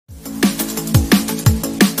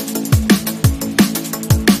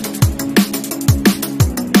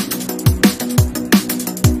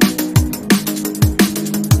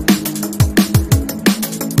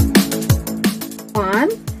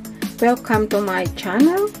Welcome to my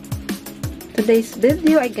channel. Today's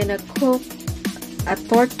video I gonna cook a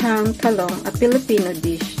TortangTalong, a Filipino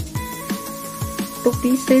dish. 2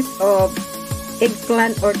 pieces of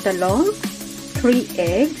eggplant or talong, 3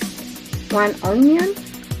 eggs, 1 onion,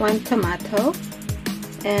 1 tomato,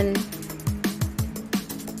 and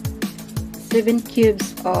 7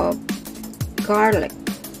 cubes of garlic.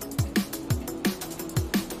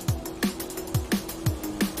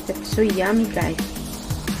 That's so yummy, guys.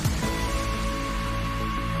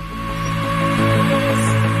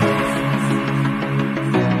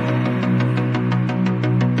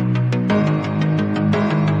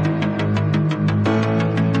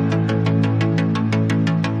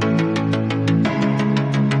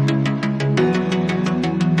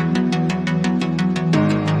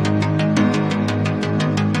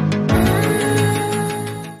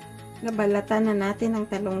 Nabalatan na natin ang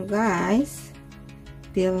talong, guys.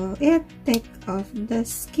 Peel it, take off the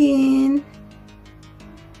skin.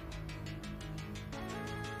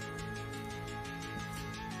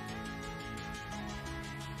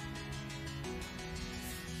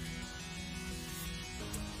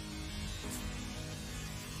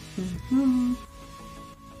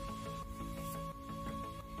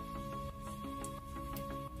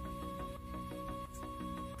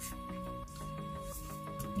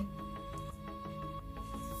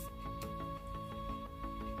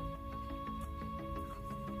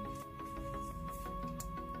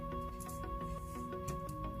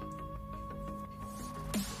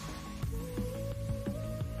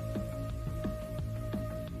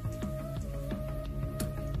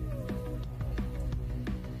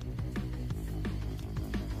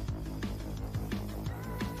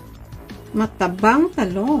 Matabang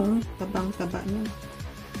talong. Tabang-taba na.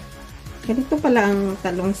 Ganito pala ang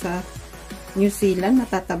talong sa New Zealand.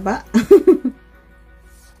 Natataba.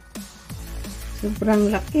 Sobrang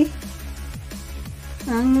laki.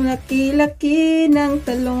 Ang laki-laki ng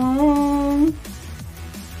talong.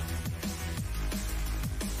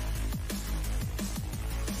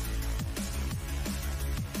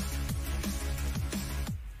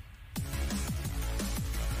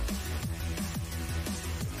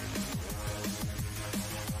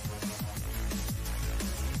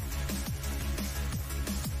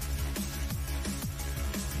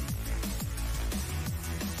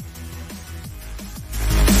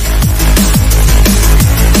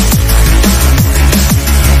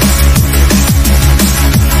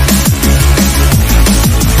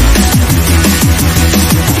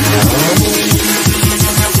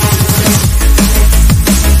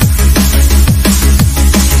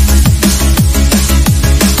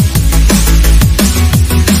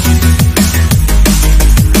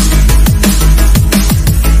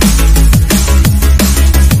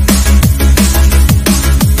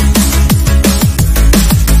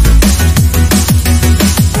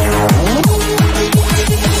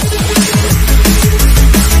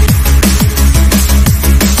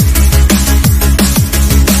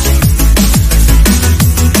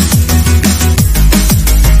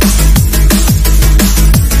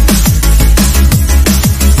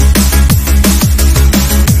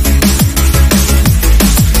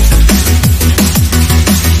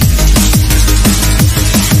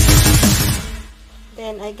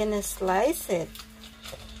 I'm gonna slice it,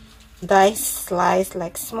 slice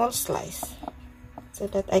like small slice, so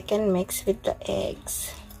that I can mix with the eggs.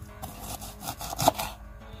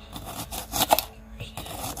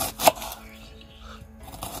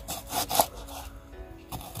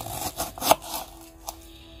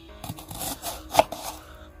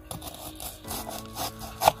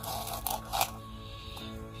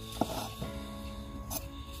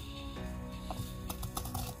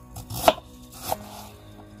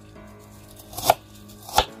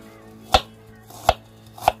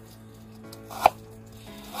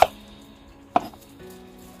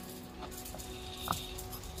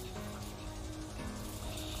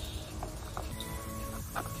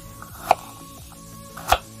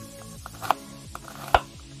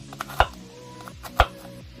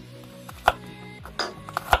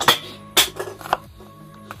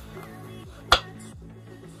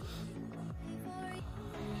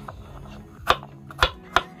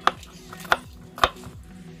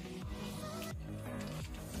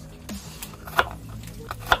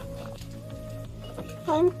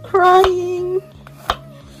 I'm crying.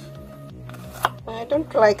 I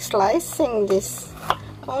don't like slicing this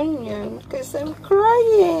onion because I'm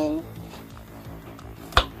crying.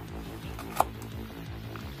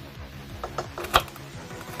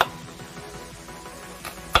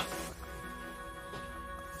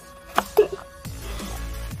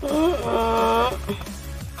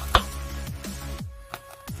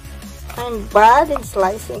 I'm bad in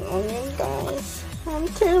slicing onion, guys. I'm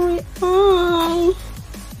terrified.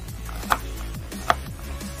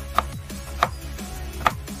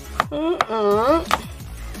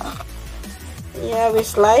 Yeah, we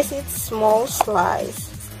slice it small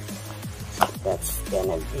slice. So that's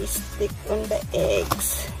gonna be stick on the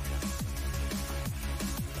eggs.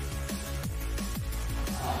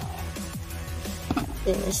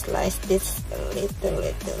 Then we slice this a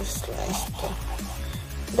little slice too.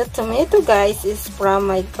 The tomato, guys, is from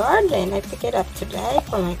my garden. I picked it up today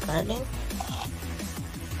from my garden.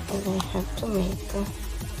 And I have tomato.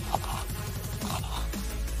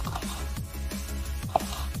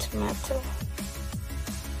 Tomato.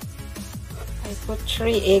 I put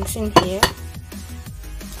 3 eggs in here.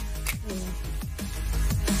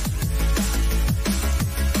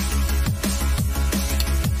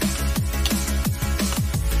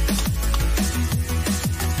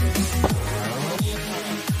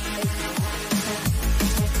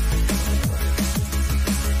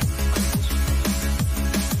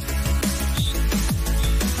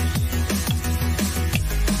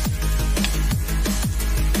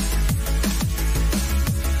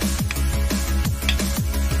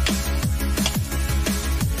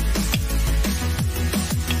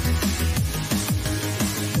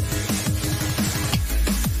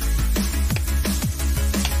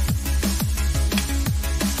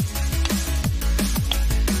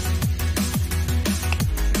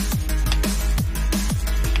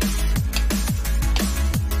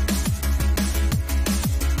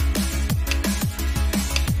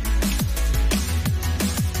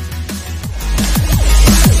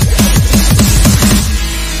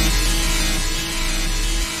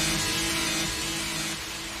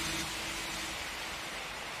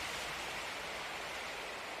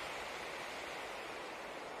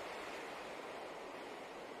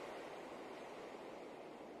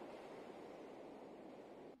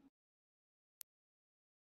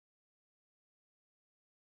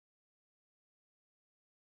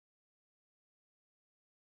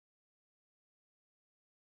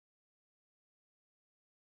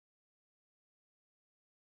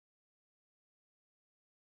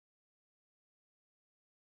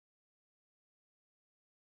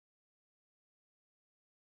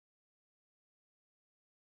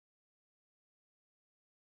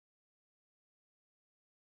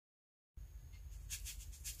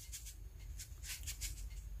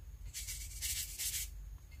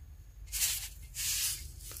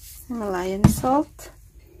 Himalayan salt.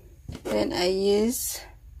 Then I use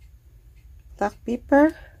black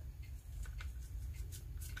pepper.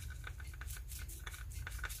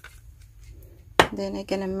 Then I'm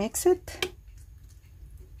gonna mix it.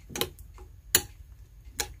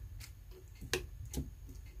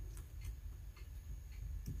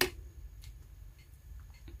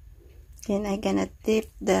 Then I'm gonna dip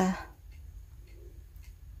the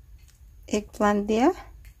eggplant there.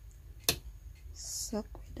 Soak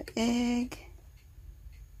with the egg.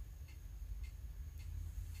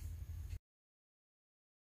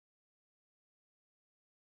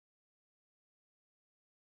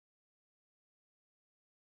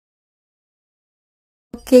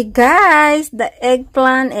 Okay guys, the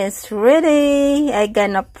eggplant is ready. I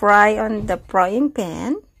gonna fry on the frying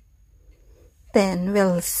pan. Then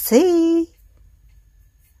we'll see.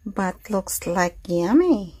 But looks like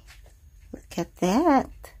yummy. Look at that.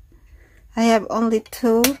 I have only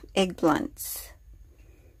 2 eggplants.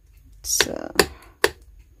 So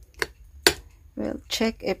we'll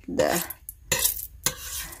check if the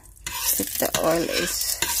oil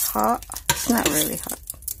is hot. It's not really hot.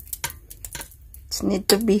 It need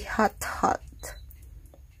to be hot.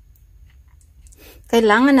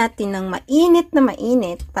 Kailangan natin ng mainit na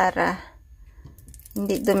mainit para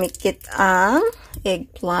hindi dumikit ang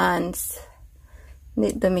eggplants.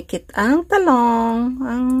 Hindi dumikit ang talong.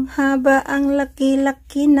 Ang haba, ang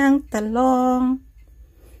laki-laki ng talong.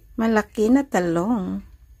 Malaki na talong.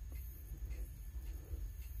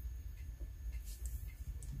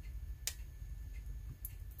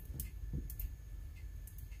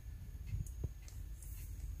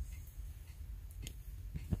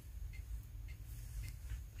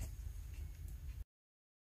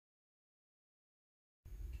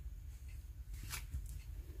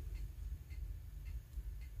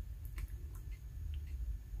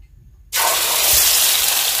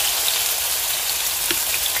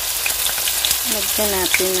 Lagyan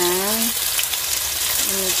natin ng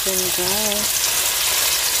ano dyan guys.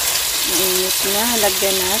 Mainit na.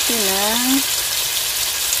 Lagyan natin ng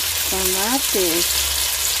kamatis.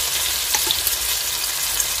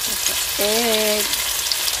 Egg.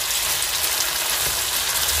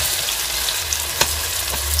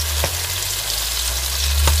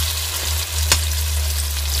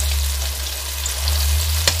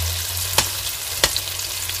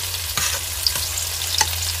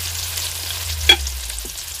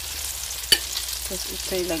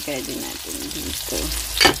 So, ilagay din natin dito.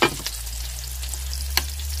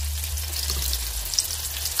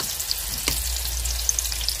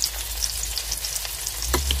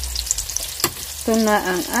 Ito na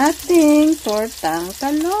ang ating tortang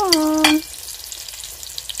talong.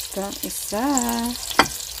 Ito ang isa.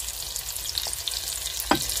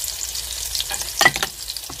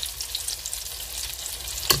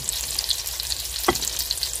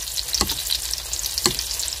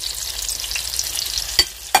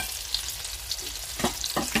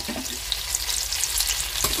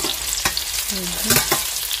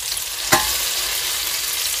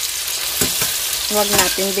 Huwag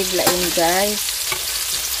natin biglain, guys.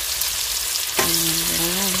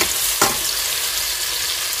 Ayan.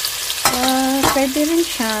 Pwede rin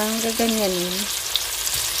siyang gaganyanin.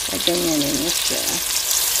 Gaganyanin mo siya.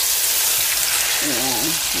 Ayan.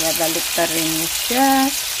 Babalik pa rin mo siya.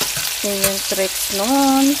 Yan yung tricks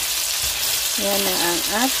nun. Yan na ang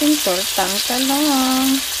ating tortang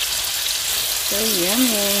talong. So,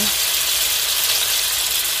 yummy.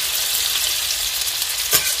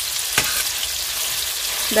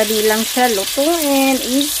 Dali lang siya lutuin.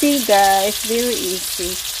 Easy, guys. Very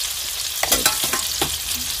easy.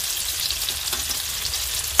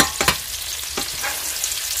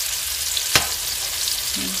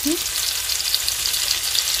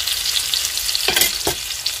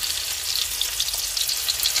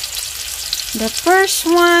 The first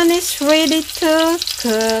one is ready to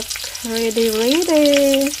cook. Ready.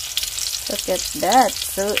 Look at that.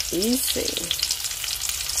 So easy.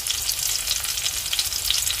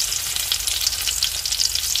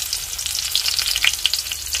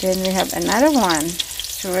 Then we have another one.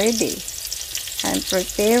 It's ready. I'm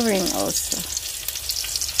preparing also.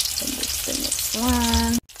 And it's the next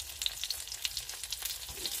one.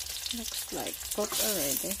 Looks like cooked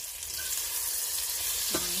already.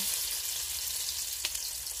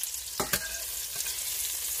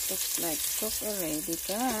 Looks like cooked already,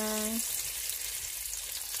 guys.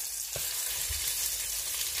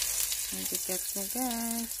 Natikat na,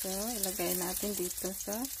 guys. So, ilagay natin dito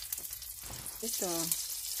sa ito.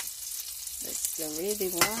 That's the ready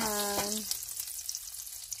one.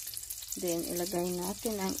 Then, ilagay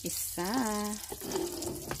natin ang isa.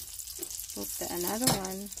 Put the another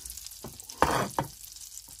one.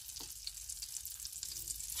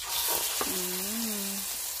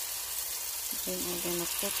 Then, I'm gonna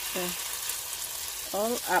put the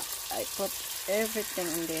all up. I put everything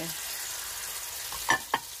in there.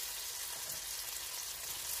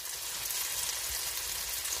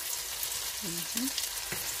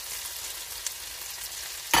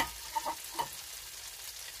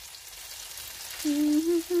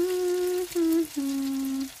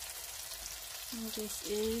 This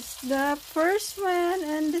is the first one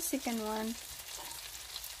and the second one.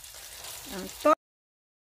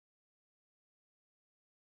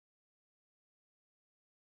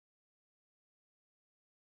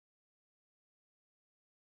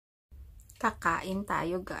 Kakain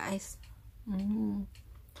tayo, guys.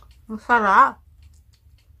 Masarap.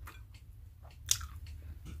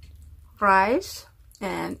 Rice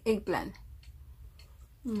and eggplant.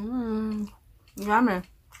 Yummy.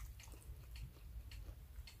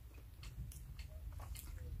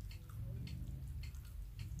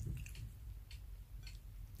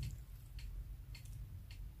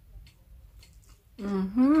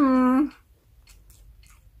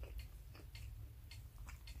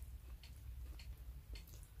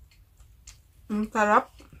 Ang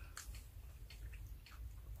sarap.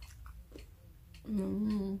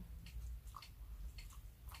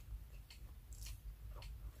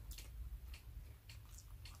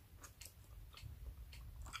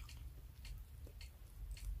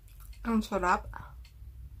 Ang sarap.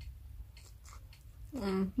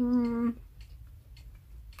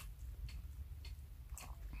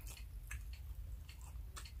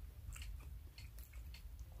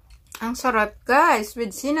 Ang sarap, guys,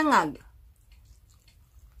 with sinangag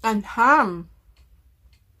and ham.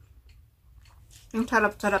 Ang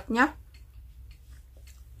sarap-sarap niya.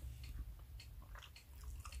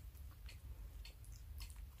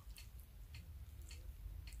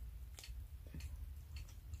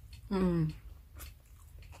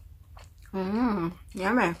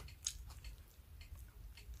 Yummy.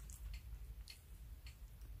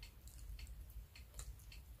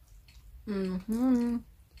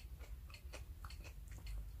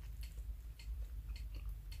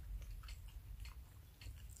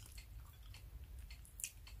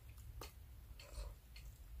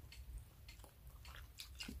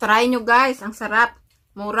 Try nyo, guys. Ang sarap.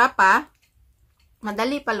 Mura pa.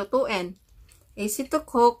 Madali pa lutuin. Easy to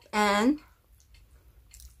cook and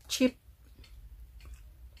cheap.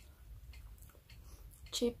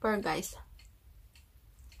 cheaper, guys.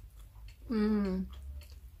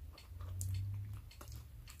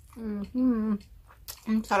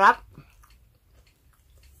 Ang sarap.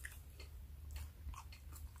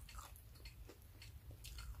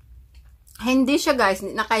 Hindi siya, guys,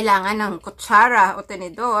 na kailangan ng kutsara o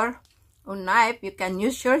tenedor o knife. You can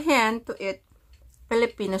use your hand to eat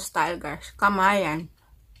Filipino style, guys. Kamayan.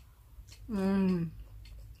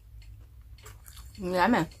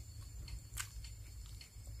 Yummy.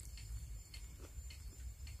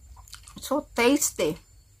 So tasty.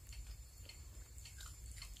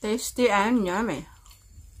 Tasty and yummy.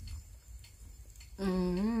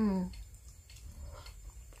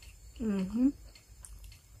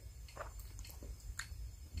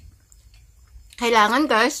 Kailangan,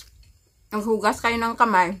 guys, maghugas kayo ng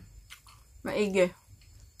kamay. Maigi.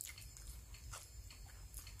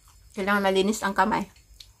 Kailangan malinis ang kamay.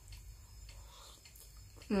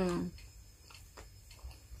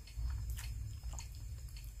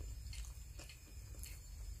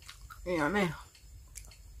 Yummy.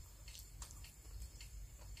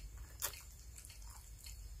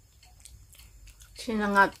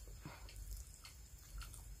 Sinangag.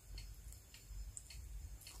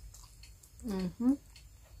 Yum.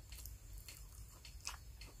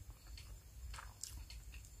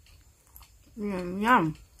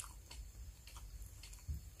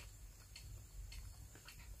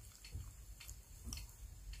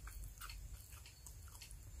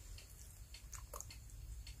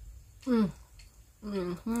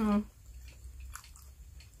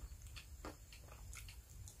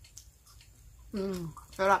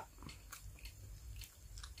 Sarap.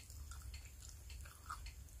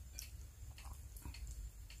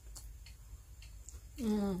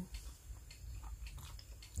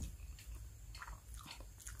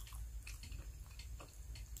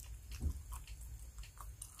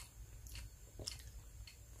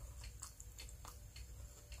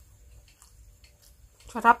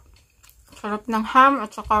 Sarap. Sarap ng ham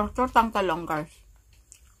at saka tortang talong, guys.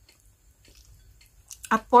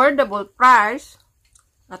 Affordable price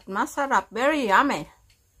at masarap. Very yummy.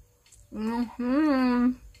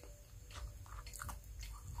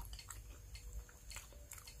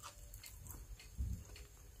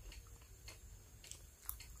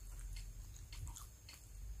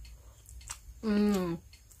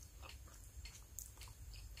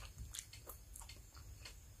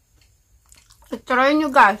 I-try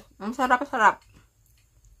nyo, guys. Ang sarap-sarap.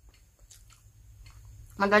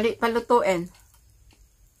 Madali palutuin.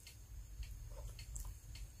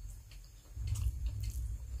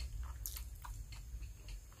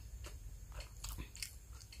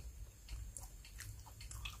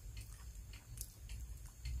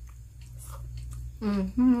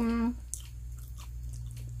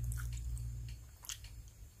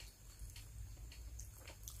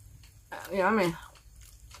 Yummy.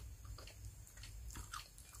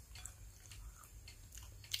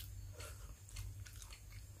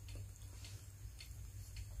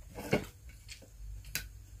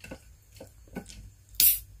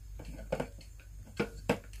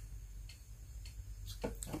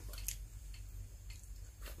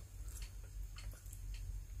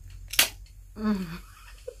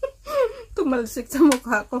 Tumalsik sa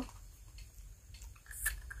mukha ko.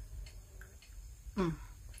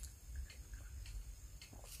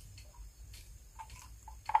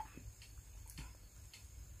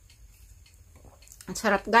 Ang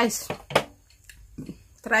sarap, guys.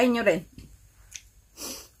 Try nyo rin.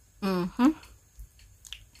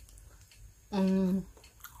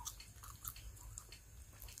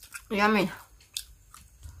 Yummy.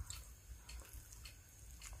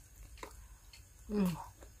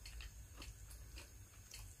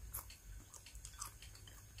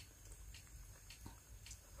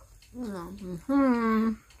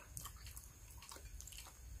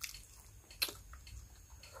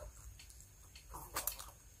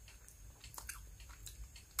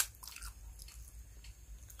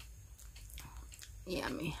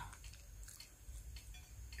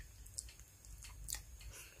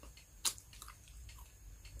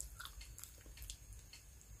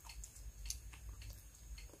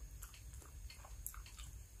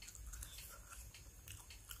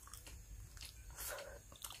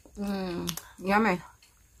 Yummy. Yummy.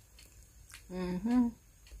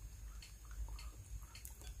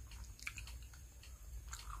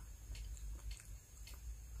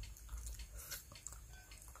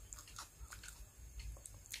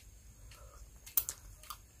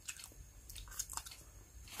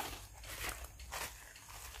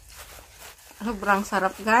 Sobrang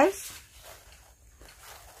sarap, guys.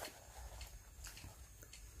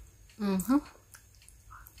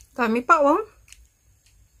 Kami pa, oh.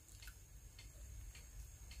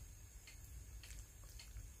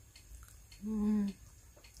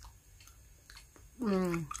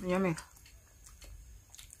 Yummy.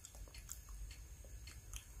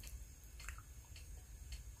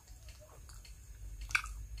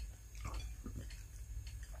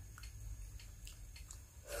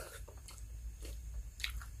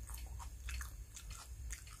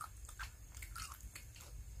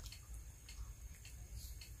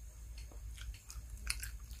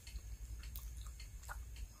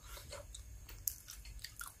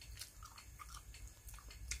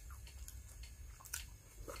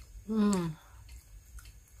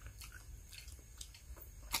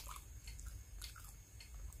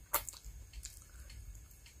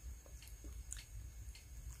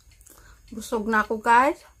 Busog na ako,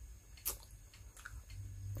 guys.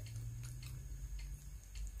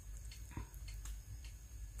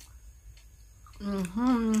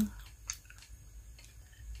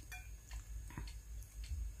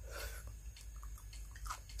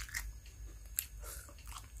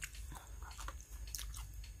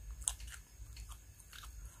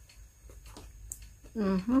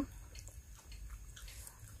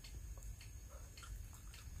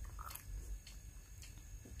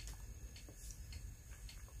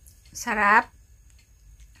 Sarap.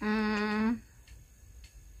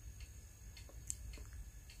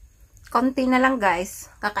 Konti na lang, guys.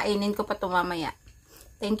 Kakainin ko pa ito mamaya.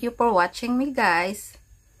 Thank you for watching me, guys.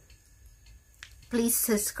 Please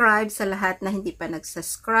subscribe sa lahat na hindi pa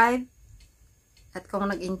nag-subscribe. At kung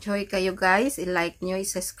nag-enjoy kayo, guys, i-like nyo,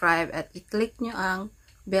 i-subscribe, at i-click nyo ang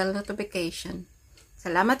bell notification.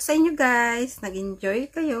 Salamat sa inyo, guys. Nag-enjoy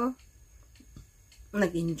kayo.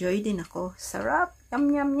 Nag-enjoy din ako. Sarap. Yum,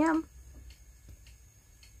 yum, yum.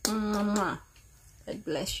 God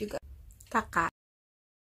bless you, guys. Kaka.